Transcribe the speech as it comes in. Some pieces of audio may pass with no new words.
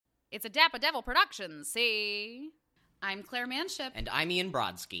It's a Dapper Devil production, see? I'm Claire Manship. And I'm Ian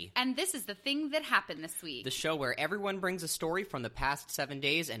Brodsky. And this is The Thing That Happened This Week. The show where everyone brings a story from the past 7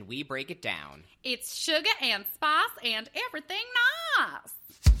 days and we break it down. It's sugar and spice and everything nice.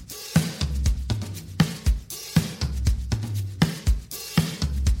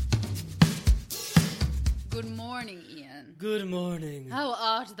 Good morning, Ian. Good morning. How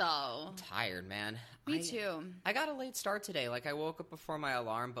art thou? I'm tired, man. Me too. I got a late start today. I woke up before my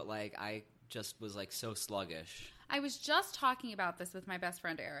alarm, but I just was so sluggish. I was just talking about this with my best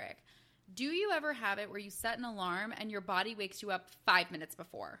friend Eric. Do you ever have it where you set an alarm and your body wakes you up 5 minutes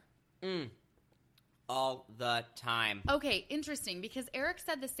before? All the time. Okay, interesting, because Eric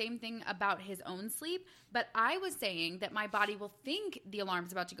said the same thing about his own sleep, but I was saying that my body will think the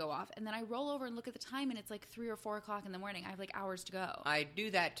alarm's about to go off, and then I roll over and look at the time, and it's 3 or 4 o'clock in the morning. I have hours to go. I do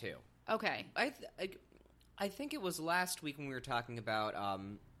that too. Okay. I think it was last week when we were talking about,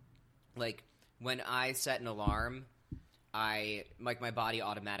 when I set an alarm, my body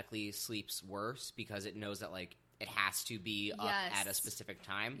automatically sleeps worse because it knows that, it has to be up at a specific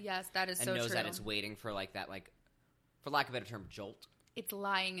time. Yes, that is so true. And knows that it's waiting for, that, for lack of a better term, jolt. It's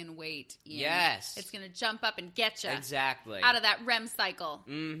lying in wait, Ian. Yes. It's going to jump up and get you. Exactly. Out of that REM cycle.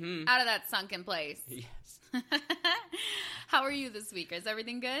 Mm-hmm. Out of that sunken place. Yes. How are you this week? Is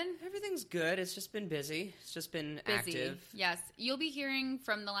everything good? Everything's good. It's just been busy. It's just been active. Yes. You'll be hearing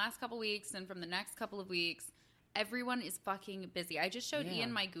from the last couple weeks and from the next couple of weeks. Everyone is fucking busy. I just showed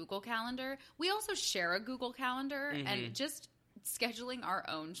Ian my Google Calendar. We also share a Google Calendar, and just scheduling our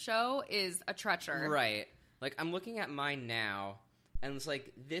own show is a treasure. Right. I'm looking at mine now, and it's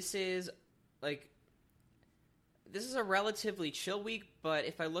this is a relatively chill week, but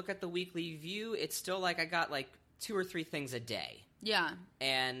if I look at the weekly view, it's still I got 2 or 3 things a day. Yeah.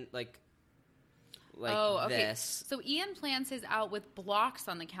 And okay. this. So Ian plans his out with blocks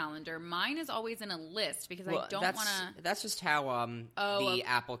on the calendar. Mine is always in a list because I don't want to. That's just how the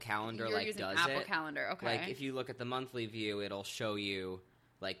Apple Calendar you're using does Apple it. Calendar, okay. If you look at the monthly view, it'll show you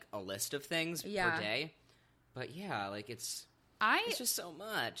a list of things per day. But yeah, it's just so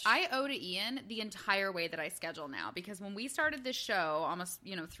much. I owe to Ian the entire way that I schedule now because when we started this show almost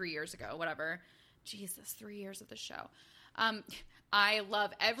 3 years ago, whatever. Jesus, 3 years of the show. I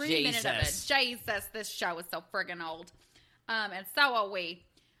love every minute of it. Jesus, this show is so friggin' old. And so are we.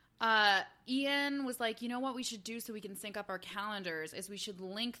 Ian was like, you know what we should do so we can sync up our calendars is we should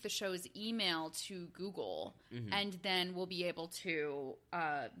link the show's email to Google, and then we'll be able to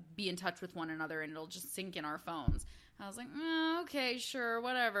be in touch with one another, and it'll just sync in our phones. I was like, okay, sure,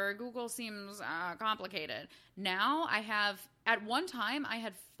 whatever. Google seems complicated. Now at one time, I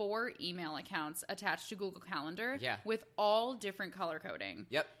had 4 email accounts attached to Google Calendar with all different color coding.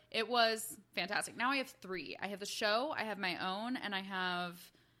 Yep. It was fantastic. Now I have 3. I have the show, I have my own, and I have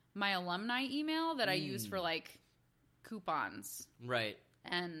my alumni email that I use for coupons. Right.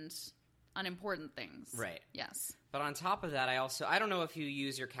 And unimportant things. Right. Yes. But on top of that, I don't know if you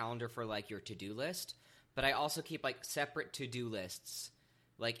use your calendar for your to-do list, but I also keep separate to-do lists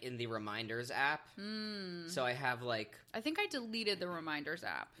in the Reminders app. So I have I think I deleted the Reminders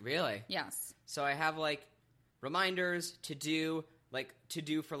app. Really? Yes. So I have Reminders, to-do,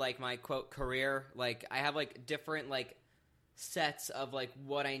 to-do for my quote career. I have different sets of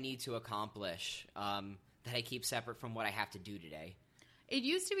what I need to accomplish that I keep separate from what I have to do today. It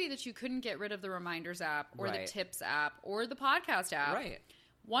used to be that you couldn't get rid of the Reminders app or Right. the Tips app or the podcast app. Right.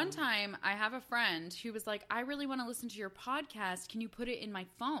 One time, I have a friend who was like, I really want to listen to your podcast. Can you put it in my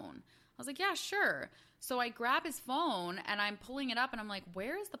phone? I was like, yeah, sure. So I grab his phone, and I'm pulling it up, and I'm like,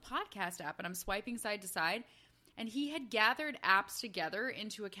 where is the podcast app? And I'm swiping side to side. And he had gathered apps together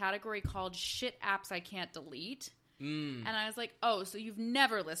into a category called Shit Apps I Can't Delete. And I was like, oh, so you've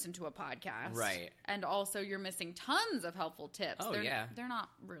never listened to a podcast. Right. And also you're missing tons of helpful tips. Oh, They're not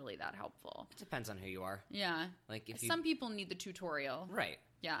really that helpful. It depends on who you are. Yeah. If Some people need the tutorial. Right.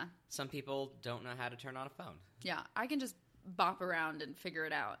 Yeah. Some people don't know how to turn on a phone. Yeah. I can just bop around and figure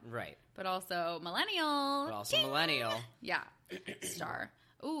it out. Right. But also millennial. Millennial. Yeah. Star.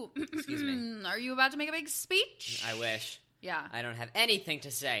 Ooh. Excuse me. Are you about to make a big speech? I wish. Yeah. I don't have anything to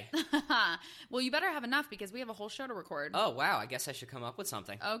say. Well, you better have enough because we have a whole show to record. Oh, wow. I guess I should come up with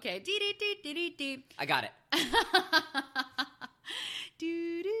something. Okay. Dee-dee-dee-dee-dee-dee. I got it.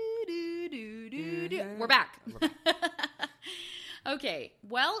 Do-do-do-do-do-do. We're back. Okay.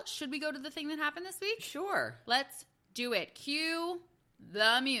 Well, should we go to the thing that happened this week? Sure. Let's do it. Cue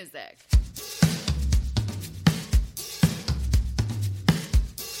the music.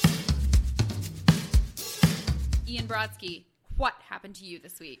 Ian Brodsky, what happened to you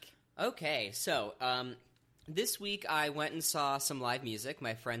this week? Okay, so This week, I went and saw some live music.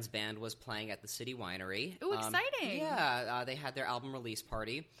 My friend's band was playing at the City Winery. Ooh, exciting. Yeah, they had their album release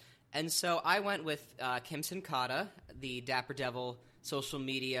party. And so I went with Kim Sinkata, the Dapper Devil social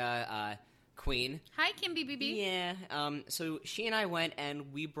media queen. Hi, Kim BBB. Yeah. So she and I went,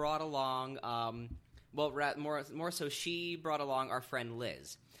 and we brought along, more so she brought along our friend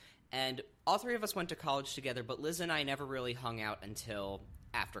Liz. And all three of us went to college together, but Liz and I never really hung out until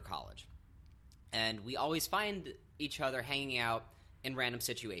after college. And we always find each other hanging out in random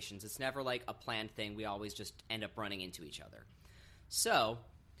situations. It's never like a planned thing. We always just end up running into each other. So,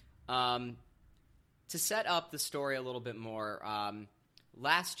 to set up the story a little bit more,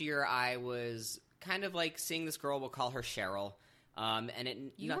 last year I was kind of like seeing this girl, we'll call her Cheryl.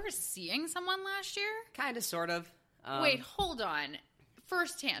 You were seeing someone last year? Kind of, sort of. Wait, hold on.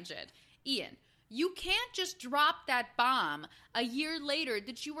 First tangent. Ian, you can't just drop that bomb a year later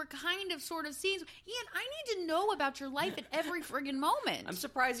that you were kind of sort of seeing. Ian, I need to know about your life at every friggin' moment. I'm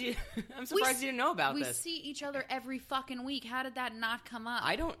surprised you didn't know about this. We see each other every fucking week. How did that not come up?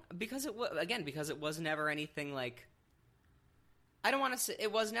 Because it was never anything like, I don't want to say,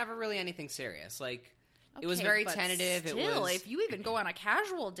 it was never really anything serious. Like, it was very tentative. Still, if you even go on a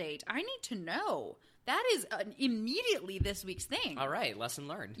casual date, I need to know. That is immediately this week's thing. All right, lesson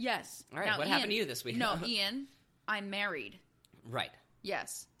learned. Yes. All right, now, what happened to you this week? No, Ian, I'm married. Right.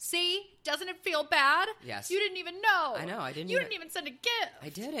 Yes. See? Doesn't it feel bad? Yes. You didn't even know. I know, I didn't. You didn't even send a gift. I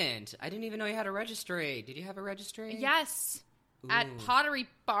didn't. I didn't even know you had a registry. Did you have a registry? Yes. Ooh. At Pottery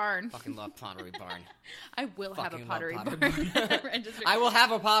Barn. Fucking love Pottery Barn. I will have a Pottery Barn. I will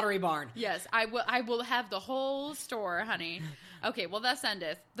have a Pottery Barn. Yes, I will have the whole store, honey. Okay, well, thus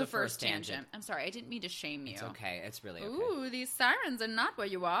endeth the first tangent. I'm sorry, I didn't mean to shame you. It's okay. It's really okay. Ooh, these sirens are not where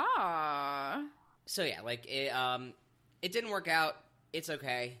you are. So yeah, like it didn't work out. It's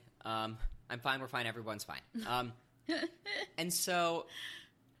okay. I'm fine. We're fine. Everyone's fine. And so,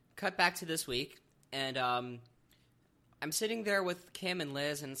 cut back to this week, and I'm sitting there with Kim and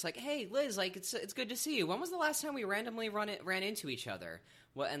Liz, and it's like, hey, Liz, like, it's good to see you. When was the last time we randomly ran into each other?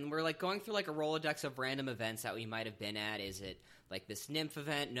 Well, and we're, like, going through, like, a Rolodex of random events that we might have been at. Is it, like, this nymph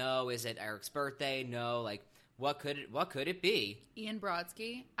event? No. Is it Eric's birthday? No. Like, what could it be? Ian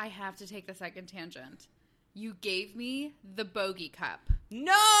Brodsky, I have to take the second tangent. You gave me the bogey cup.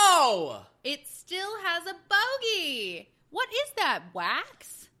 No! It still has a bogey. What is that,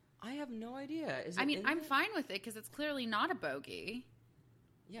 wax? I have no idea. I'm fine with it because it's clearly not a bogey.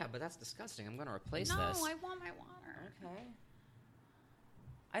 Yeah, but that's disgusting. I'm going to replace this. No, I want my water. Okay.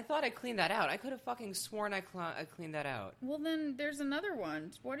 I thought I cleaned that out. I could have fucking sworn I cleaned that out. Well, then there's another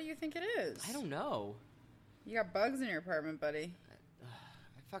one. What do you think it is? I don't know. You got bugs in your apartment, buddy.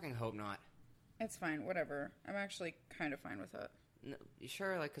 I fucking hope not. It's fine. Whatever. I'm actually kind of fine with it. No, you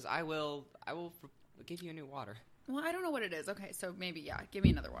sure? Like, because I will give you a new water. Well, I don't know what it is. Okay, so maybe, yeah. Give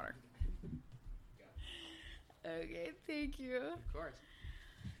me another water. Okay, thank you. Of course.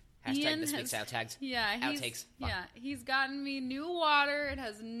 Hashtag this week's outtakes. Yeah, outtakes. Yeah, he's gotten me new water. It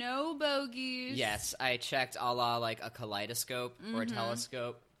has no bogeys. Yes, I checked a la like a kaleidoscope or a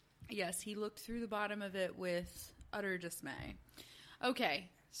telescope. Yes, he looked through the bottom of it with utter dismay. Okay,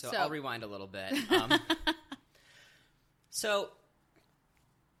 so I'll rewind a little bit.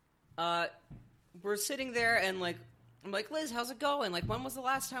 We're sitting there and like I'm like, Liz, how's it going? Like, when was the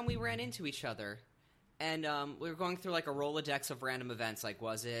last time we ran into each other? And we were going through like a Rolodex of random events. Like,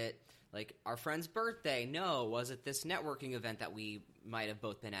 was it like our friend's birthday? No. Was it this networking event that we might have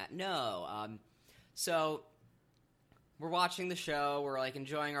both been at? No. So we're watching the show. We're like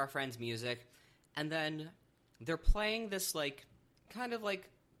enjoying our friend's music, and then they're playing this like kind of like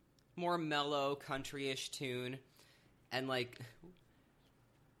more mellow country-ish tune, and like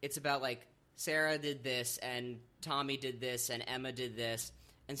it's about like Sarah did this and Tommy did this and Emma did this.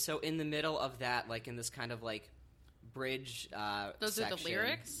 And so in the middle of that, like in this kind of like bridge those section, are the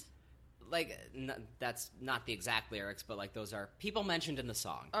lyrics? Like, that's not the exact lyrics, but like those are people mentioned in the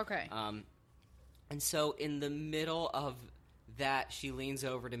song. Okay. And so in the middle of that, she leans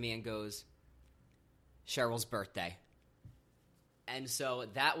over to me and goes, Cheryl's birthday. And so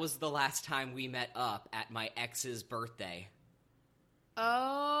that was the last time we met up at my ex's birthday.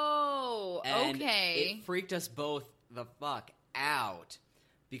 Oh, and okay. It freaked us both the fuck out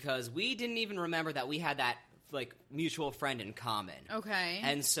because we didn't even remember that we had that like mutual friend in common. Okay.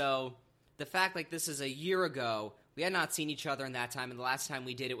 And so the fact like this is a year ago, we had not seen each other in that time, and the last time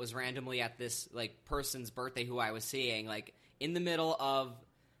we did it was randomly at this like person's birthday who I was seeing, like in the middle of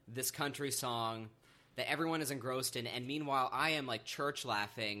this country song that everyone is engrossed in, and meanwhile I am like church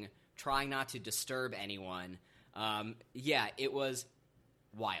laughing, trying not to disturb anyone. Yeah, it was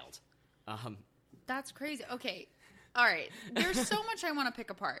wild. That's crazy. Okay. All right. There's so much I want to pick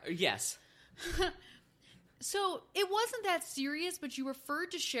apart. Yes. So it wasn't that serious, but you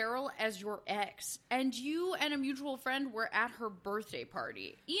referred to Cheryl as your ex, and you and a mutual friend were at her birthday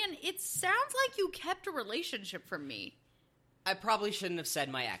party. Ian, it sounds like you kept a relationship from me. I probably shouldn't have said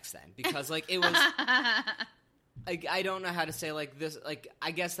my ex then, because, like, it was... I don't know how to say, like, this... Like,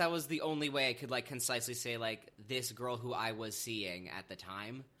 I guess that was the only way I could, like, concisely say, like, this girl who I was seeing at the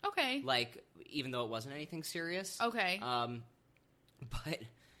time. Okay. Like, even though it wasn't anything serious. Okay. But...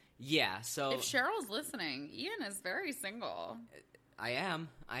 Yeah, so... If Cheryl's listening, Ian is very single. I am.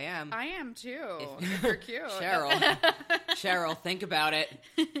 I am, too. If you're cute. Cheryl, think about it.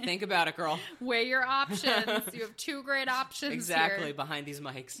 Think about it, girl. Weigh your options. You have 2 great options exactly, here. behind these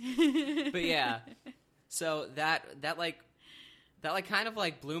mics. But yeah, so that kind of,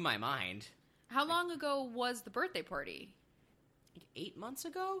 like, blew my mind. How long ago was the birthday party? 8 months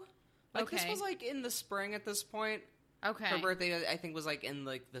ago? Like, This was, like, in the spring at this point. Okay. Her birthday, I think, was, like, in,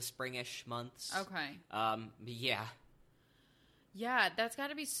 like, the springish months. Okay. Yeah. Yeah, that's got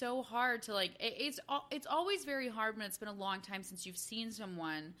to be so hard to, like, it's always very hard when it's been a long time since you've seen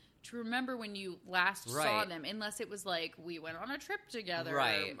someone to remember when you last saw them, unless it was, like, we went on a trip together,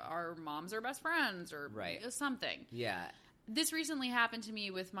 right. or our moms are best friends, or something. Yeah. This recently happened to me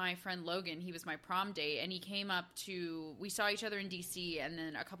with my friend Logan. He was my prom date, and he came up to... We saw each other in D.C., and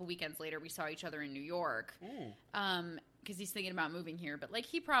then a couple weekends later, we saw each other in New York. Because he's thinking about moving here. But, like,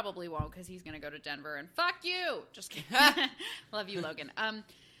 he probably won't, because he's going to go to Denver, and fuck you! Just kidding. Love you, Logan.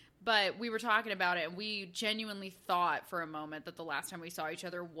 But we were talking about it, and we genuinely thought for a moment that the last time we saw each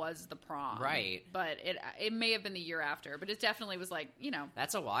other was the prom. Right. But it may have been the year after. But it definitely was, like, you know...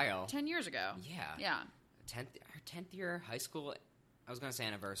 That's a while. 10 years ago. Yeah. Yeah. Our 10th year high school, I was going to say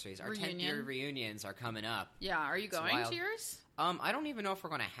anniversaries. Our Reunion. 10th year reunions are coming up. Yeah, are you going to yours? I don't even know if we're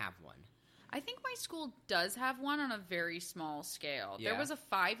going to have one. I think my school does have one on a very small scale. Yeah. There was a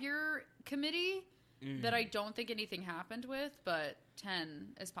 5-year committee that I don't think anything happened with, but 10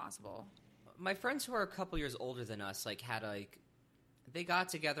 is possible. My friends who are a couple years older than us, like, had, like, they got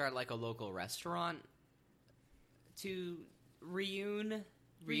together at, like, a local restaurant to reunite?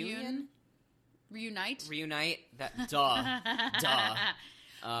 That, duh.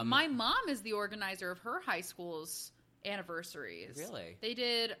 My mom is the organizer of her high school's anniversaries. Really? They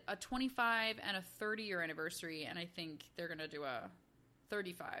did a 25 and a 30-year anniversary, and I think they're going to do a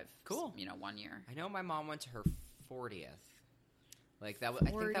 35. Cool. 1 year. I know my mom went to her 40th. Like, that was,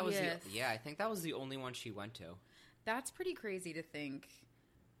 I think that was I think that was the only one she went to. That's pretty crazy to think.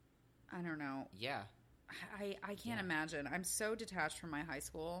 I don't know. Yeah. I can't imagine. I'm so detached from my high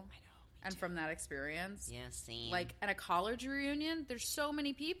school. I know. And from that experience. Yeah, same. Like, at a college reunion, there's so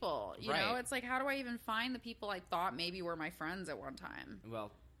many people. You know? It's like, how do I even find the people I thought maybe were my friends at one time?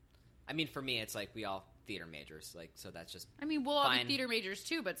 Well, I mean, for me, it's like we all theater majors. Like, so that's just I mean, we'll all be theater majors,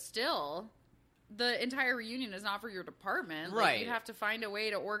 too, but still, the entire reunion is not for your department. Right. Like, you'd have to find a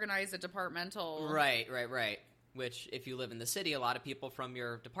way to organize a departmental... Right. Which, if you live in the city, a lot of people from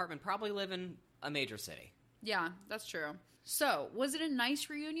your department probably live in a major city. Yeah, that's true. So, was it a nice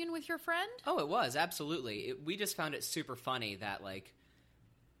reunion with your friend? Oh, it was, absolutely. We just found it super funny that, like,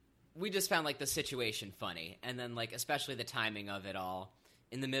 we just found, like, the situation funny. And then, like, especially the timing of it all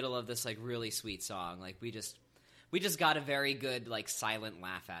in the middle of this, like, really sweet song. Like, we just got a very good, like, silent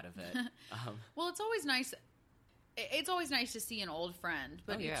laugh out of it. Well, it's always nice... It's always nice to see an old friend,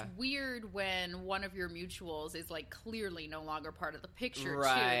 but it's weird when one of your mutuals is, like, clearly no longer part of the picture, too.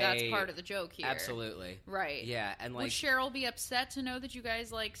 That's part of the joke here. Absolutely. Right. Yeah, and, like... Would Cheryl be upset to know that you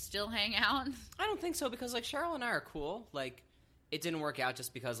guys, like, still hang out? I don't think so, because, like, Cheryl and I are cool. Like, it didn't work out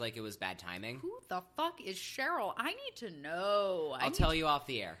just because, like, it was bad timing. Who the fuck is Cheryl? I need to know. I'll tell you off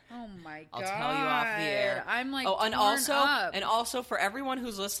the air. Oh, my God. I'll tell you off the air. I'm, like, and torn up. also, for everyone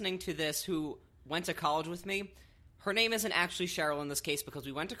who's listening to this who went to college with me... Her name isn't actually Cheryl in this case because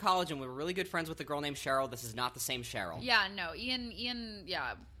we went to college and we were really good friends with a girl named Cheryl. This is not the same Cheryl. Yeah, no. Ian,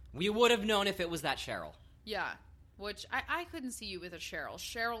 yeah. We would have known if it was that Cheryl. Yeah. Which, I couldn't see you with a Cheryl.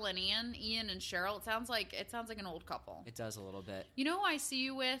 Cheryl and Ian and Cheryl. It sounds like an old couple. It does a little bit. You know who I see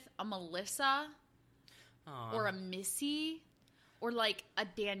you with? A Melissa. Aww. Or a Missy. Or, like, a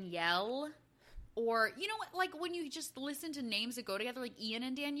Danielle. Or, you know what, like, when you just listen to names that go together, like Ian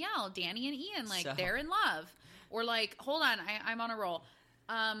and Danielle. Danny and Ian, like, they're in love. Or, like, hold on, I'm on a roll.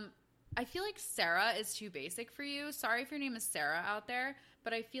 I feel like Sarah is too basic for you. Sorry if your name is Sarah out there,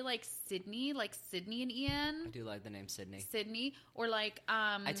 but I feel like Sydney and Ian. I do like the name Sydney. Sydney. Or, like,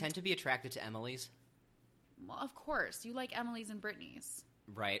 I tend to be attracted to Emily's. Well, of course. You like Emily's and Brittany's.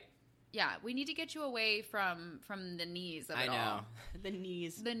 Right. Yeah, we need to get you away from the knees of it all. I know. The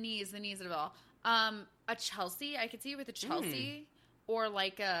knees. The knees of it all. A Chelsea. I could see you with a Chelsea. Or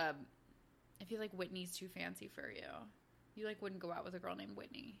like I feel like Whitney's too fancy for you. You like wouldn't go out with a girl named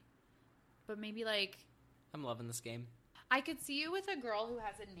Whitney. But maybe like... I'm loving this game. I could see you with a girl who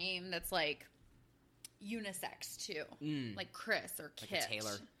has a name that's like unisex too. Like Chris or Kit. Like a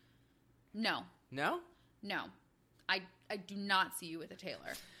Taylor. No. No? No. I do not see you with a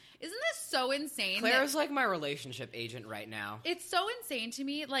Taylor. Isn't this so insane? Claire's like my relationship agent right now. It's so insane to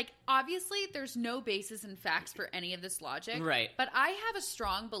me. Like, obviously, there's no basis in facts for any of this logic. Right. But I have a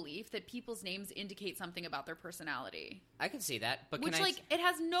strong belief that people's names indicate something about their personality. I can see that. But Which, it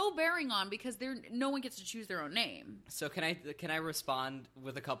has no bearing on because no one gets to choose their own name. So can I respond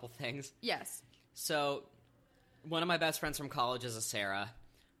with a couple things? Yes. So, one of my best friends from college is a Sarah.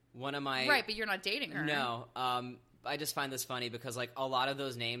 One of my... Right, but you're not dating her. No. I just find this funny because, like, a lot of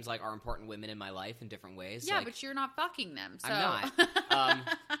those names, like, are important women in my life in different ways. Yeah, like, but you're not fucking them, so... I'm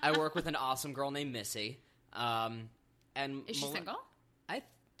not. I work with an awesome girl named Missy. And is she single? I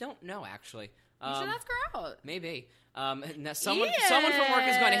don't know, actually. You should ask her out. Maybe. Now someone from work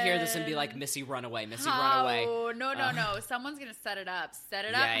is going to hear this and be like, Missy, run away. Missy, run away. Oh, no. Someone's going to set it up. Set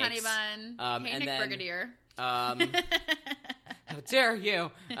it up, honey bun. Hey, Nick Brigadier. How dare you?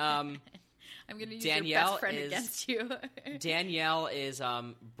 I'm going to use Danielle your best friend against you. Danielle is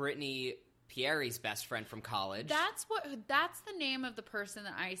Brittany Pieri's best friend from college. That's the name of the person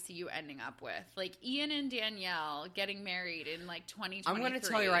that I see you ending up with. Like Ian and Danielle getting married in like 2023. I'm going to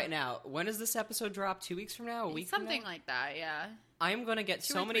tell you right now. When does this episode drop? 2 weeks from now? A week from now? Something like that, yeah. I'm going to get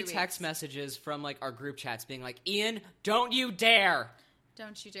so many text messages from like our group chats being like, Ian, don't you dare.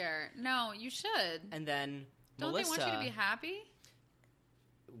 Don't you dare. No, you should. And then Don't Melissa... they want you to be happy?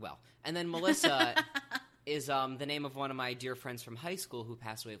 Well, and then Melissa is the name of one of my dear friends from high school who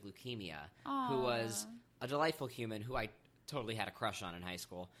passed away of leukemia, who was a delightful human who I totally had a crush on in high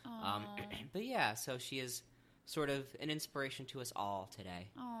school. But yeah, so she is sort of an inspiration to us all today.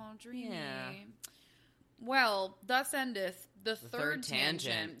 Oh, dreamy. Yeah. Well, thus endeth the third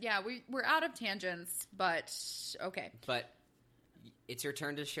tangent. Yeah, we're out of tangents, but okay. But it's your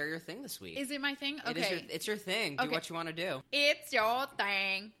turn to share your thing this week. Is it my thing? Okay. It's your thing. Do what you want to do. It's your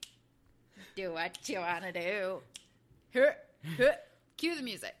thing. Do what you want to do. Cue the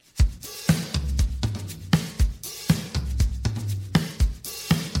music.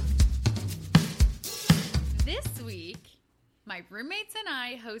 This week, my roommates and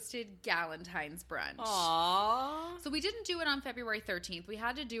I hosted Galentine's brunch. Aww. So we didn't do it on February 13th. We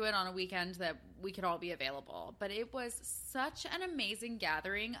had to do it on a weekend that we could all be available. But it was such an amazing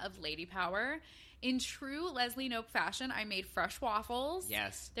gathering of lady power. In true Leslie Knope fashion, I made fresh waffles.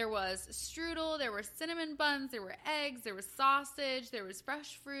 Yes. There was strudel, there were cinnamon buns, there were eggs, there was sausage, there was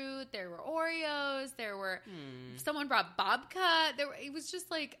fresh fruit, there were Oreos, there were... Someone brought babka. It was just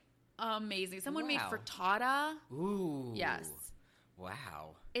like amazing. Someone made frittata. Ooh. Yes.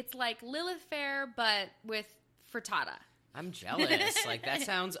 Wow. It's like Lilith Fair, but with frittata. I'm jealous. Like, that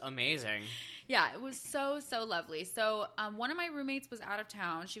sounds amazing. Yeah, it was so, so lovely. So one of my roommates was out of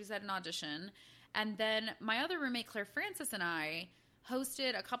town. She was at an audition. And then my other roommate, Claire Francis, and I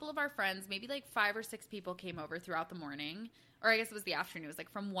hosted a couple of our friends. Maybe like 5 or 6 people came over throughout the morning. Or I guess it was the afternoon. It was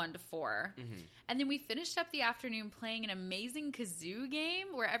like from 1 to 4. Mm-hmm. And then we finished up the afternoon playing an amazing kazoo game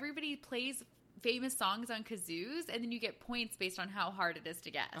where everybody plays famous songs on kazoos. And then you get points based on how hard it is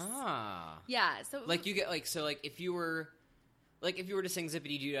to guess. Ah. Yeah. So like you get like, so like if you were to sing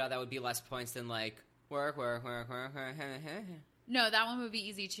Zippity Doo Dah, that would be less points than like work. No, that one would be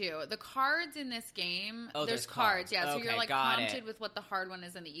easy too. The cards in this game, there's cards. Yeah, so okay, you're like prompted with what the hard one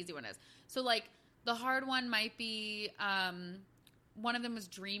is and the easy one is. So like the hard one might be one of them was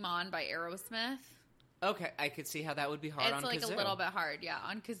Dream On by Aerosmith. Okay, I could see how that would be hard on kazoo. It's like a little bit hard, yeah,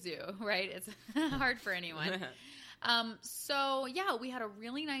 on kazoo, right? It's hard for anyone. So yeah, we had a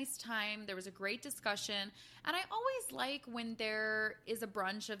really nice time. There was a great discussion. And I always like when there is a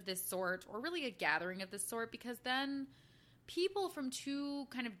brunch of this sort or really a gathering of this sort because then people from 2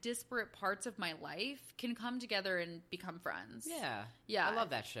 kind of disparate parts of my life can come together and become friends. Yeah. Yeah. I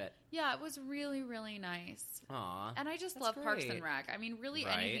love that shit. Yeah, it was really, really nice. Aw. And I just love great. Parks and Rec. I mean, really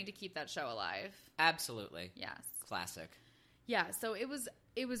anything to keep that show alive. Absolutely. Yes. Classic. Yeah, so it was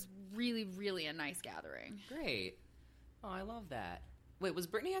really, really a nice gathering. Great. Oh, I love that. Wait, was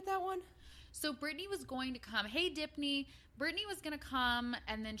Brittany at that one? So Brittany was going to come. Hey, Dipney. Brittany was going to come,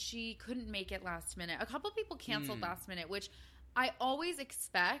 and then she couldn't make it last minute. A couple people canceled last minute, which I always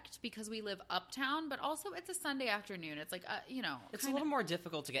expect because we live uptown, but also it's a Sunday afternoon. It's like, It's a little more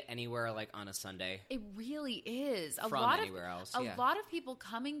difficult to get anywhere like on a Sunday. It really is. A lot of people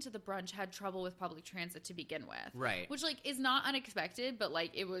coming to the brunch had trouble with public transit to begin with. Right. Which, like, is not unexpected, but,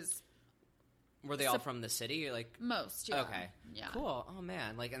 like, it was Were they all from the city? Or like most, yeah. Okay. Yeah. Cool. Oh,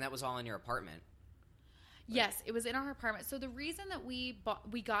 man. Like, and that was all in your apartment? Yes, it was in our apartment. So the reason that we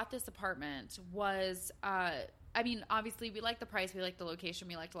got this apartment was, I mean, obviously we liked the price, we liked the location,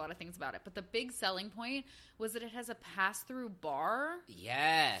 we liked a lot of things about it. But the big selling point was that it has a pass-through bar.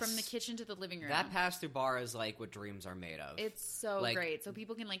 Yes. From the kitchen to the living room. That pass-through bar is like what dreams are made of. It's so like, great. So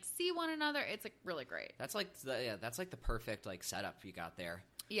people can like see one another. It's like really great. That's like the perfect like setup you got there.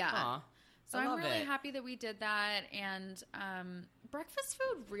 Yeah. Aww. So I'm really happy that we did that, and breakfast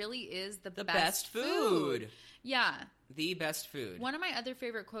food really is the best food. Yeah. The best food. One of my other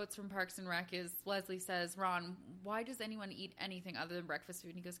favorite quotes from Parks and Rec is Leslie says, Ron, why does anyone eat anything other than breakfast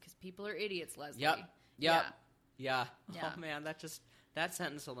food? And he goes, because people are idiots, Leslie. Yep. Yeah. Oh, man, that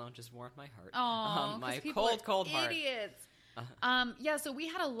sentence alone just warmed my heart. Oh, my cold heart. Idiots. Yeah, so we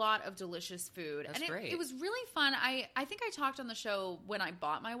had a lot of delicious food. That's and great. It was really fun. I think I talked on the show when I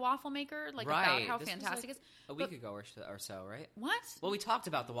bought my waffle maker, like right. about how this fantastic was it is. A week ago or so, right? What? Well, we talked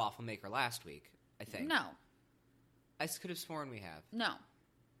about the waffle maker last week, I think. No. I could have sworn we have. No.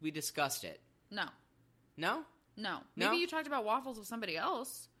 We discussed it. No. No? No. Maybe you talked about waffles with somebody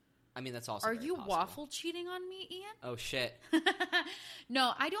else. I mean, that's also Are very you possible. waffle cheating on me, Ian? Oh, shit.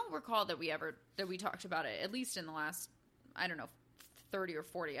 No, I don't recall that we talked about it, at least in the last, I don't know, 30 or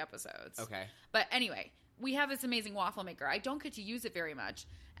 40 episodes. Okay. But anyway, we have this amazing waffle maker. I don't get to use it very much,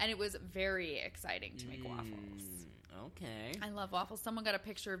 and it was very exciting to make waffles. Okay. I love waffles. Someone got a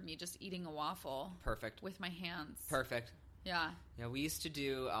picture of me just eating a waffle. Perfect. With my hands. Perfect. Yeah. Yeah, we used to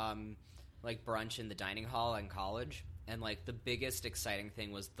do like brunch in the dining hall in college, and like the biggest exciting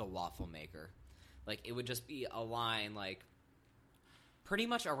thing was the waffle maker. Like it would just be a line like pretty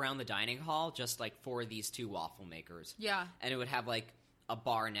much around the dining hall just like for these two waffle makers. Yeah. And it would have like a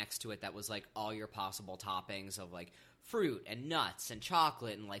bar next to it that was like all your possible toppings of like fruit and nuts and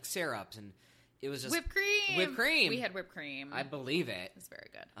chocolate and like syrups, and it was just whipped cream. Whipped cream. We had whipped cream. I believe it. It's very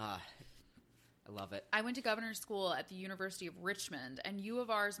good. I love it. I went to governor's school at the University of Richmond, and U of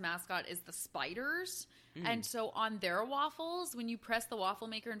R's mascot is the Spiders. And so on their waffles, when you press the waffle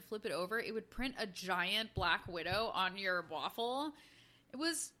maker and flip it over, it would print a giant black widow on your waffle. It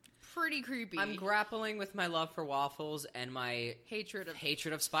was pretty creepy. I'm grappling with my love for waffles and my hatred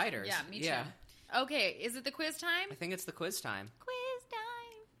of spiders. Yeah, me too. Okay, is it the quiz time? I think it's the quiz time. Quiz time.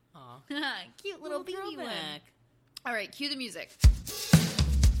 Aw. Cute little baby one. All right, cue the music.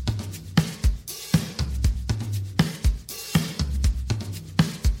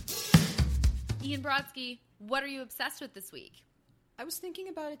 Ian Brodsky, what are you obsessed with this week? I was thinking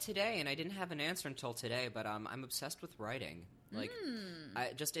about it today, and I didn't have an answer until today, but I'm obsessed with writing. Like,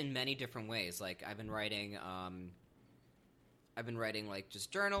 just in many different ways. Like, I've been writing, like,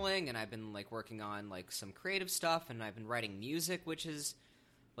 just journaling, and I've been, like, working on, like, some creative stuff, and I've been writing music, which is,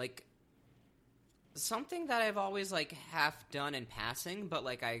 like, something that I've always, like, half done in passing, but,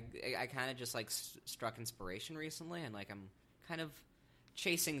 like, I kind of just, like, struck inspiration recently, and, like, I'm kind of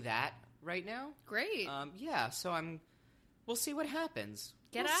chasing that right now. Great. Yeah, so we'll see what happens.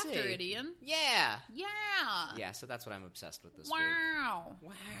 Get we'll after see. it, Ian. Yeah. Yeah. Yeah, so that's what I'm obsessed with this week. Wow.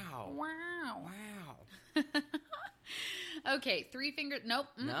 Okay, 3 fingers. Nope.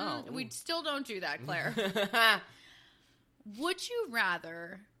 No. We still don't do that, Claire. Would you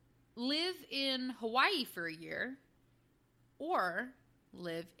rather live in Hawaii for a year or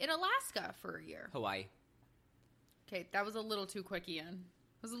live in Alaska for a year? Hawaii. Okay, that was a little too quick, Ian.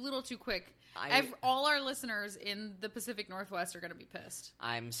 It was a little too quick. All our listeners in the Pacific Northwest are going to be pissed.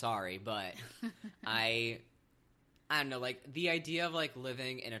 I'm sorry, but I don't know, like, the idea of, like,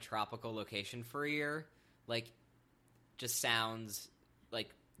 living in a tropical location for a year, like, just sounds like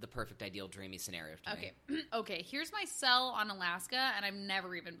the perfect ideal dreamy scenario to me. Okay, here's my sell on Alaska, and I've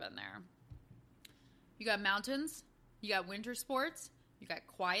never even been there. You got mountains, you got winter sports, you got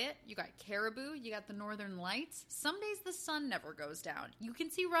quiet, you got caribou, you got the northern lights. Some days the sun never goes down. You can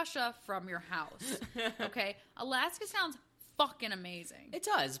see Russia from your house. Okay? Alaska sounds fucking amazing. It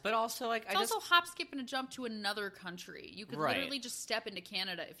does, but also, like, it's also hop, skip, and a jump to another country. You could Right. literally just step into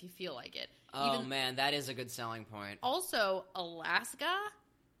Canada if you feel like it. Oh, man, that is a good selling point. Also, Alaska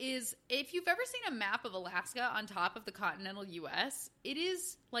is, if you've ever seen a map of Alaska on top of the continental U.S., it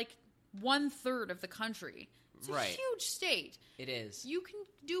is like 1/3 of the country. It's a huge state. It is. You can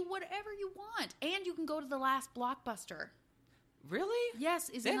do whatever you want. And you can go to the last Blockbuster. Really? Yes,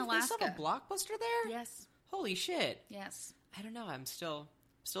 is in Alaska. They still have a Blockbuster there? Yes. Holy shit. Yes. I don't know. I'm still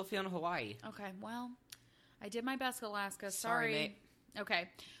feeling Hawaii. Okay, well, I did my best, Alaska. Sorry, mate. Okay.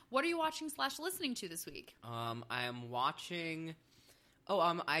 What are you watching / listening to this week? I am watching...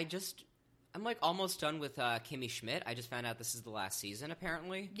 I'm like almost done with Kimmy Schmidt. I just found out this is the last season,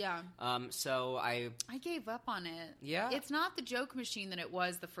 apparently. Yeah. So I gave up on it. Yeah. It's not the joke machine that it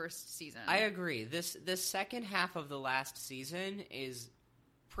was the first season. I agree. This second half of the last season is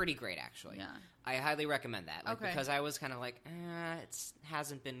pretty great, actually. Yeah. I highly recommend that. Like, because I was kind of like, it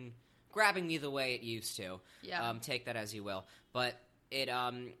hasn't been grabbing me the way it used to. Yeah. Take that as you will. But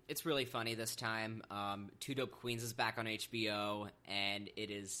it's really funny this time. Two Dope Queens is back on HBO, and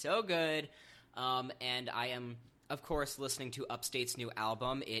it is so good. And I am, of course, listening to Upstate's new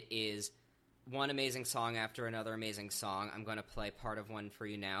album. It is one amazing song after another amazing song. I'm going to play part of one for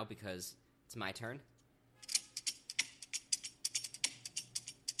you now because it's my turn.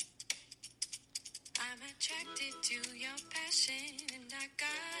 Attracted to your passion, and I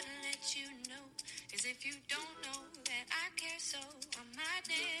gotta let you know, 'cause if you don't know that I care so, I might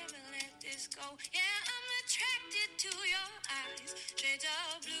never let this go. Yeah, I'm attracted to your eyes, shades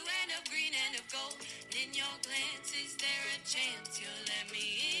of blue and of green and of gold, and in your glance, is there a chance you'll let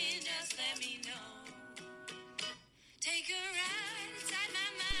me in? Just let me know. Take a ride inside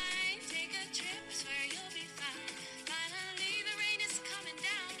my mind, take a trip, I swear you'll be fine. Finally the rain is coming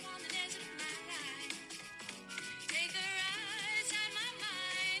down on the desert of my life. Take a ride inside my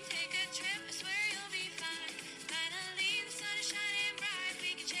mind, take a trip, I swear you'll be fine. Finally the sun is shining bright,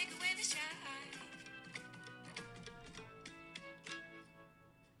 we can shake away the shine.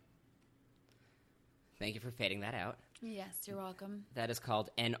 Thank you for fading that out. Yes, you're welcome. That is called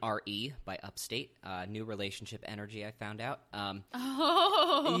NRE by Upstate. New relationship energy, I found out.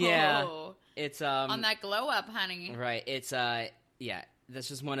 Yeah. It's on that glow up, honey. Right. It's yeah, this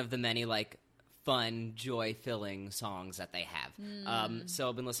is one of the many like fun, joy-filling songs that they have. So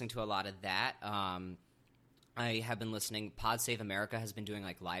I've been listening to a lot of that. I have been listening. Pod Save America has been doing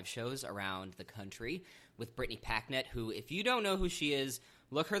like live shows around the country with Brittany Packnett, who, if you don't know who she is,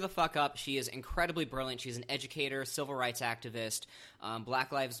 look her the fuck up. She is incredibly brilliant. She's an educator, civil rights activist,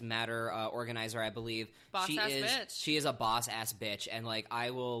 Black Lives Matter organizer, I believe. Boss-ass bitch. She is a boss-ass bitch, and like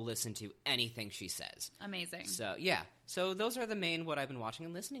I will listen to anything she says. Amazing. So, yeah. So those are the main what I've been watching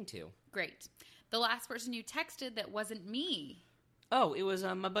and listening to. Great. The last person you texted that wasn't me. Oh, it was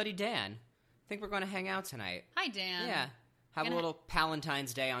my buddy Dan. I think we're going to hang out tonight. Hi, Dan. Yeah. Have a little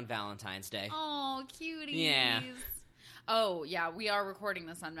Palentine's Day on Valentine's Day. Oh, cuties. Yeah. Oh, yeah, we are recording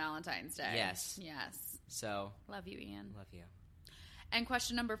this on Valentine's Day. Yes. Yes. So. Love you, Ian. Love you. And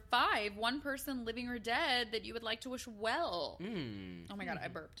question number 5, one person living or dead that you would like to wish well. Oh my God, I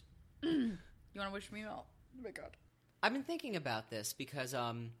burped. You want to wish me well? Oh my God. I've been thinking about this because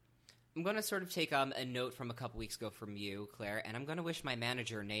I'm going to sort of take a note from a couple weeks ago from you, Claire, and I'm going to wish my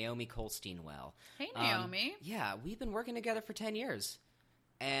manager, Naomi Colstein, well. Hey, Naomi. Yeah, we've been working together for 10 years,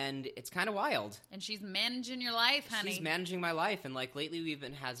 and it's kind of wild. And she's managing your life, honey. She's managing my life, and, like, lately we've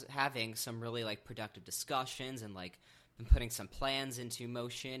been having some really, like, productive discussions and, like, been putting some plans into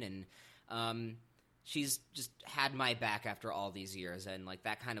motion, and she's just had my back after all these years, and, like,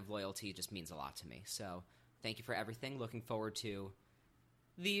 that kind of loyalty just means a lot to me. So thank you for everything. Looking forward to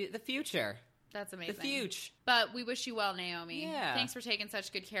the future. That's amazing. The future. But we wish you well, Naomi. Yeah. Thanks for taking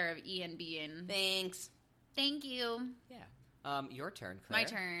such good care of Ian Bean. Thanks. Thank you. Yeah. Your turn, Claire. My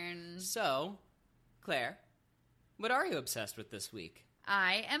turn. So, Claire, what are you obsessed with this week?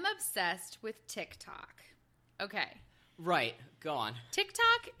 I am obsessed with TikTok. Okay. Right. Go on.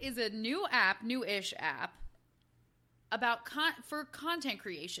 TikTok is a new-ish app about for content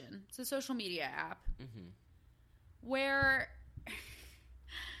creation. It's a social media app where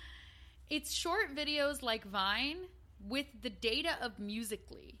it's short videos like Vine with the data of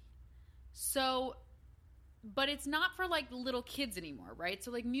Musical.ly. So, but it's not for like little kids anymore, right? So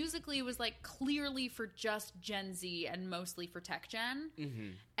like Musical.ly was like clearly for just Gen Z and mostly for tech gen.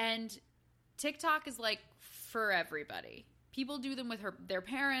 And TikTok is like for everybody. People do them with their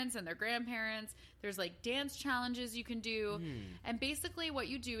parents and their grandparents. There's like dance challenges you can do. And basically what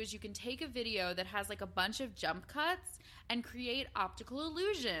you do is you can take a video that has like a bunch of jump cuts and create optical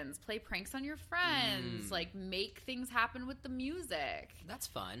illusions, play pranks on your friends, like make things happen with the music. That's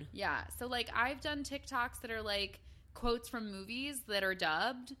fun. Yeah. So like I've done TikToks that are like quotes from movies that are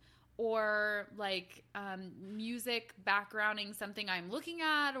dubbed, or like music backgrounding something I'm looking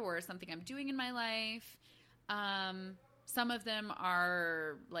at or something I'm doing in my life. Some of them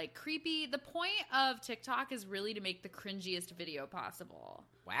are like creepy. The point of TikTok is really to make the cringiest video possible.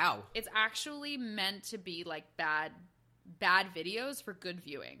 Wow. It's actually meant to be like bad videos for good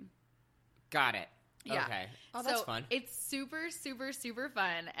viewing. Got it. Yeah. Okay. Oh, that's fun. It's super, super, super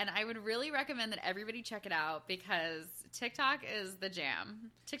fun. And I would really recommend that everybody check it out because TikTok is the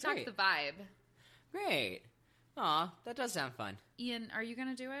jam. TikTok's Great. the vibe. Great. Aw, that does sound fun. Ian, are you going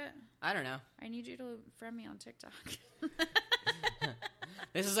to do it? I don't know. I need you to friend me on TikTok.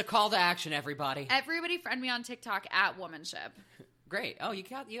 This is a call to action, everybody. Everybody friend me on TikTok at Womanship. Great. Oh, you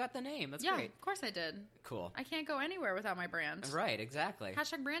got the name. That's Yeah, great. of course I did. Cool. I can't go anywhere without my brand. Right, exactly.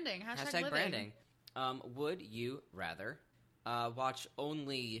 Hashtag branding. Hashtag living. branding. Would you rather watch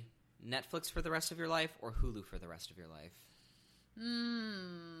only Netflix for the rest of your life or Hulu for the rest of your life?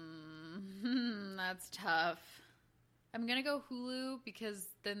 That's tough. I'm going to go Hulu because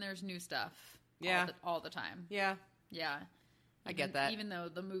then there's new stuff. Yeah. All the time. Yeah. Yeah. I get that. Even though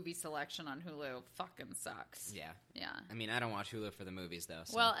the movie selection on Hulu fucking sucks. Yeah. Yeah. I mean, I don't watch Hulu for the movies, though.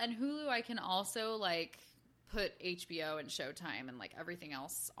 So. Well, and Hulu, I can also, like, put HBO and Showtime and, like, everything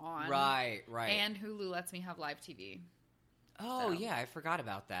else on. Right. And Hulu lets me have live TV. Oh, So. yeah, I forgot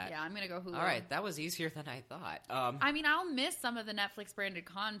about that. Yeah, I'm going to go Hulu. All right, that was easier than I thought. I mean, I'll miss some of the Netflix-branded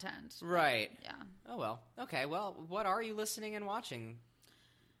content. Right. Yeah. Oh, well. Okay, well, what are you listening and watching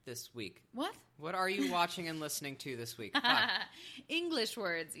this week? What? What are you watching and listening to this week? English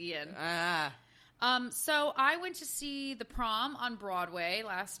words, Ian. Ah. So I went to see The Prom on Broadway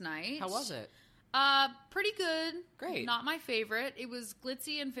last night. How was it? Pretty good. Great. Not my favorite. It was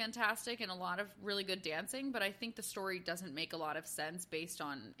glitzy and fantastic and a lot of really good dancing, but I think the story doesn't make a lot of sense based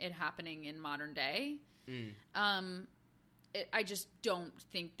on it happening in modern day. I just don't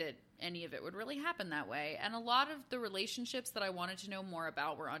think that any of it would really happen that way. And a lot of the relationships that I wanted to know more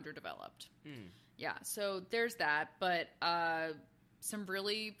about were underdeveloped. Yeah, so there's that. But some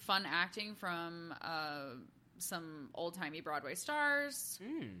really fun acting from some old-timey Broadway stars.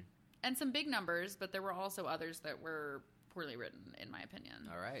 And some big numbers, but there were also others that were poorly written, in my opinion.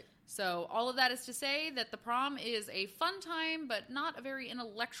 All right. So all of that is to say that The Prom is a fun time, but not a very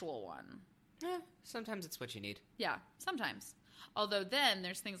intellectual one. Sometimes it's what you need. Yeah, sometimes. Although then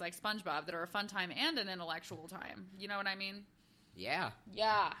there's things like SpongeBob that are a fun time and an intellectual time. You know what I mean? Yeah.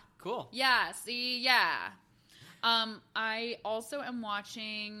 Yeah. Cool. Yeah, see, yeah. I also am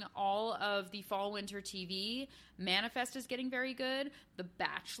watching all of the fall-winter TV. Manifest is getting very good. The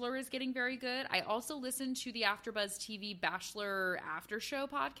Bachelor is getting very good. I also listen to the AfterBuzz TV Bachelor After Show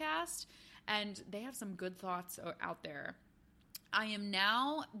podcast, and they have some good thoughts out there. I am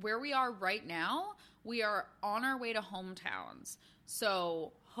now, where we are right now, we are on our way to hometowns.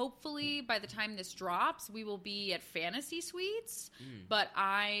 So hopefully by the time this drops, we will be at Fantasy Suites. But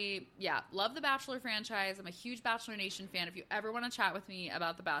I love the Bachelor franchise. I'm a huge Bachelor Nation fan. If you ever want to chat with me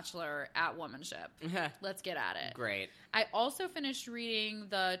about The Bachelor at Womanship, let's get at it. Great. I also finished reading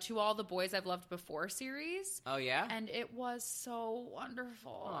the To All the Boys I've Loved Before series. Oh, yeah? And it was so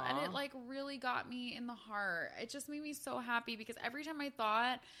wonderful. Aww. And it, like, really got me in the heart. It just made me so happy because every time I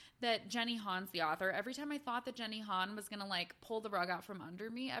thought that Jenny Han's the author, every time I thought that Jenny Han was going to, like, pull the rug out from under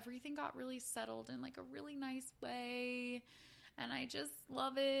me, everything got really settled in, like, a really nice way. And I just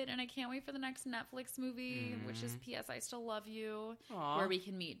love it. And I can't wait for the next Netflix movie, which is P.S. I Still Love You, where we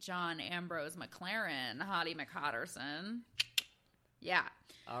can meet John Ambrose McLaren, Hottie McHotterson. Yeah.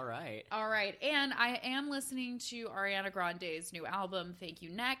 All right. And I am listening to Ariana Grande's new album, Thank You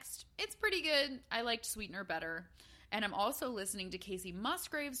Next. It's pretty good. I liked Sweetener better. And I'm also listening to Casey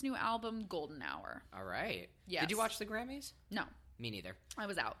Musgrave's new album, Golden Hour. All right. Yes. Did you watch the Grammys? No. Me neither. I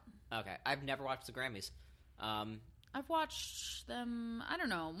was out. Okay. I've never watched the Grammys. I've watched them, I don't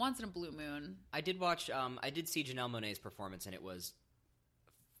know, once in a blue moon. I did watch, I did see Janelle Monáe's performance, and it was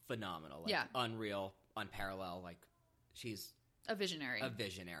phenomenal. Like, unreal, unparalleled. Like, she's a visionary.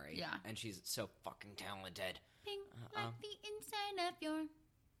 Yeah. And she's so fucking talented. Pink like the inside of your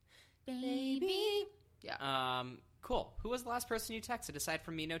baby. Yeah. Cool. Who was the last person you texted aside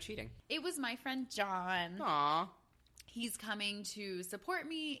from me? No cheating. It was my friend John. Aw. He's coming to support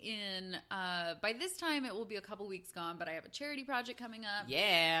me in, by this time it will be a couple weeks gone, but I have a charity project coming up.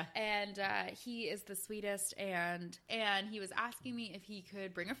 Yeah. And he is the sweetest, and he was asking me if he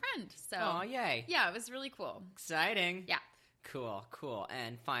could bring a friend. So, oh, yay. Yeah, it was really cool. Exciting. Yeah. Cool.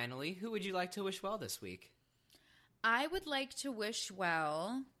 And finally, who would you like to wish well this week? I would like to wish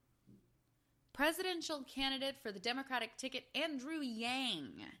well presidential candidate for the Democratic ticket, Andrew Yang.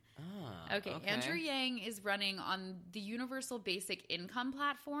 Oh, okay. Andrew Yang is running on the Universal Basic Income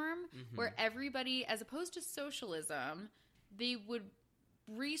platform, where everybody, as opposed to socialism, they would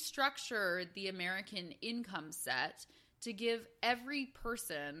restructure the American income set to give every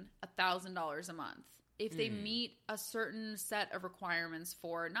person $1,000 a month if they meet a certain set of requirements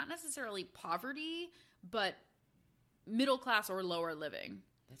for not necessarily poverty, but middle class or lower living.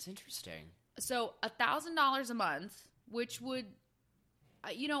 That's interesting. So $1,000 a month, which would,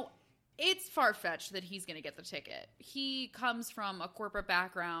 it's far-fetched that he's going to get the ticket. He comes from a corporate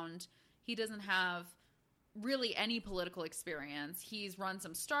background. He doesn't have really any political experience. He's run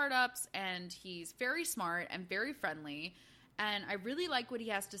some startups, and he's very smart and very friendly. And I really like what he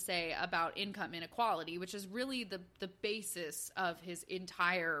has to say about income inequality, which is really the basis of his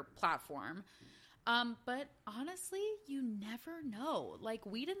entire platform. But honestly, you never know. Like,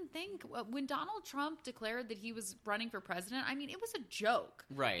 we didn't think when Donald Trump declared that he was running for president, I mean, it was a joke.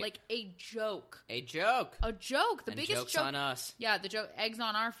 Right. Like a joke. A joke. A joke. The And biggest joke's joke on us. Yeah, the joke. Eggs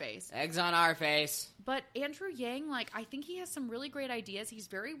on our face. Eggs on our face. But Andrew Yang, like, I think he has some really great ideas. He's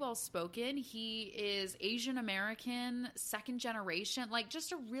very well spoken. He is Asian American, second generation, like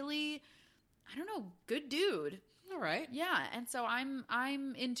just a really, I don't know, good dude. All right. Yeah, and so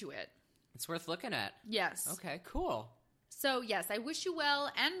I'm into it. It's worth looking at. Yes. Okay, cool. So yes, I wish you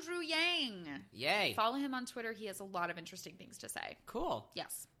well, Andrew Yang. Yay. Follow him on Twitter. He has a lot of interesting things to say. Cool.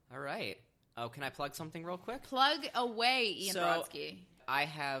 Yes. All right. Oh, can I plug something real quick? Plug away, Ian Brodsky. I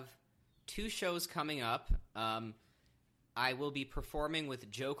have 2 shows coming up. I will be performing with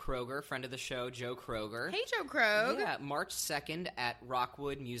Joe Kroger, friend of the show, Joe Kroger. Hey, Joe Krog. Yeah, March 2nd at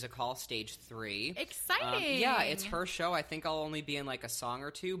Rockwood Music Hall, Stage 3. Exciting. Yeah, it's her show. I think I'll only be in like a song or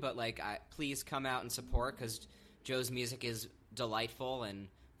 2, but like, please come out and support because Joe's music is delightful and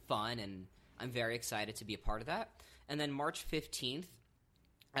fun, and I'm very excited to be a part of that. And then March 15th,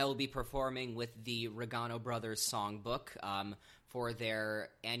 I will be performing with the Regano Brothers Songbook for their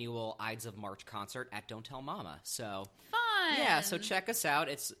annual Ides of March concert at Don't Tell Mama. So fun. Yeah, so check us out.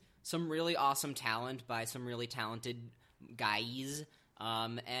 It's some really awesome talent by some really talented guys,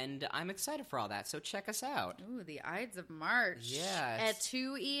 and I'm excited for all that. So check us out. Ooh, the Ides of March. Yeah. At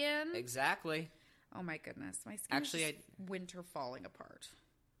 2, Ian. Exactly. Oh my goodness, my skin Actually, is just winter falling apart.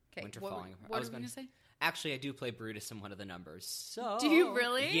 Okay, Winter falling apart. What I was was I going to say? Actually, I do play Brutus in one of the numbers. So Do you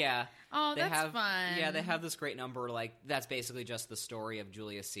really? Yeah. Oh, They that's have, fun. Yeah, they have this great number. Like that's basically just the story of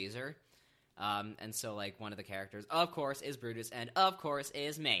Julius Caesar. And so like one of the characters, of course, is Brutus, and of course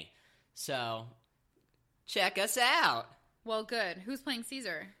is me. So check us out. Well, good. Who's playing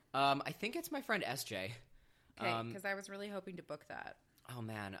Caesar? I think it's my friend SJ. Okay, because I was really hoping to book that. Oh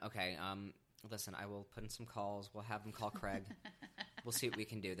man. Okay. Listen, I will put in some calls. We'll have them call Craig. We'll see what we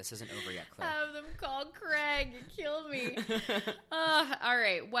can do. This isn't over yet, Claire. Have them call Craig. You killed me. All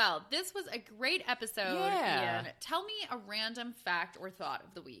right. Well, this was a great episode, Yeah. Ian. Tell me a random fact or thought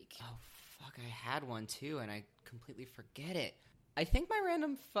of the week. Oh fuck! I had one too, and I completely forget it. I think my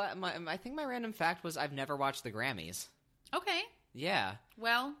random fact was I've never watched the Grammys. Okay. Yeah,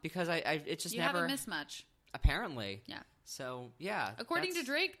 Well, because it just you never haven't missed much. apparently. Yeah. So yeah. According to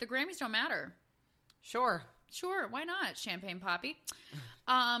Drake, the Grammys don't matter. Sure. Sure, why not? Champagne Poppy.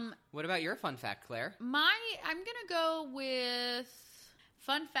 What about your fun fact, Claire? I'm gonna go with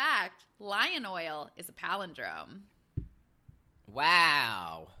fun fact: lion oil is a palindrome.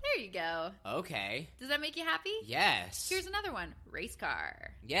 Wow. There you go. Okay. Does that make you happy? Yes. Here's another one: race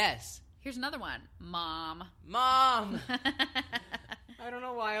car. Yes. Here's another one: mom. Mom. I don't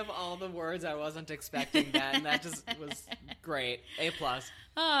know why of all the words I wasn't expecting that, and that just was great. A+.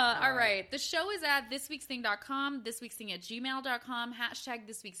 All right. The show is at thisweeksthing.com, thisweeksthing@gmail.com, hashtag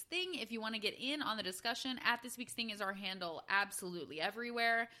thisweeksthing if you want to get in on the discussion. At thisweeksthing is our handle absolutely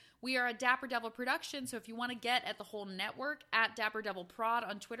everywhere. We are a Dapper Devil production, so if you want to get at the whole network, at Dapper Devil Prod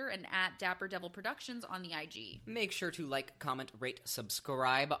on Twitter and at Dapper Devil Productions on the IG. Make sure to like, comment, rate,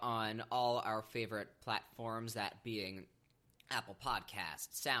 subscribe on all our favorite platforms, that being Apple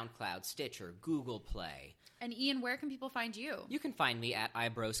Podcasts, SoundCloud, Stitcher, Google Play. And Ian, where can people find you? You can find me at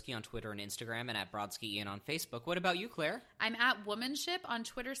iBroski on Twitter and Instagram, and at Brodsky Ian on Facebook. What about you, Claire? I'm at Womanship on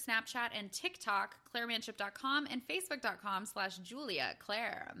Twitter, Snapchat, and TikTok, ClaireManship.com, and Facebook.com/Julia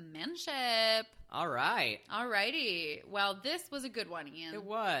Claire Manship. All right. All righty. Well, this was a good one, Ian. It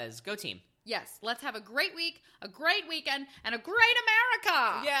was. Go team. Yes, let's have a great week, a great weekend, and a great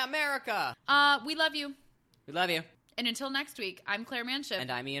America! Yeah, America! We love you. We love you. And until next week, I'm Claire Manship. And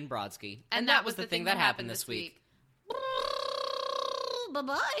I'm Ian Brodsky. And that was the thing that happened this week.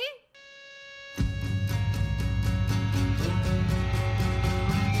 Bye-bye.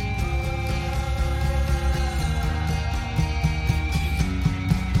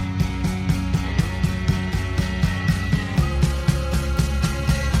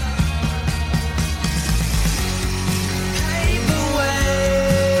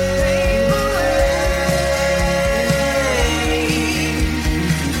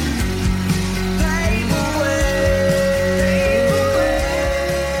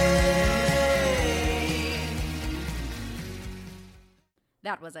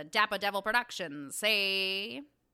 That was a Dapper Devil production. Say...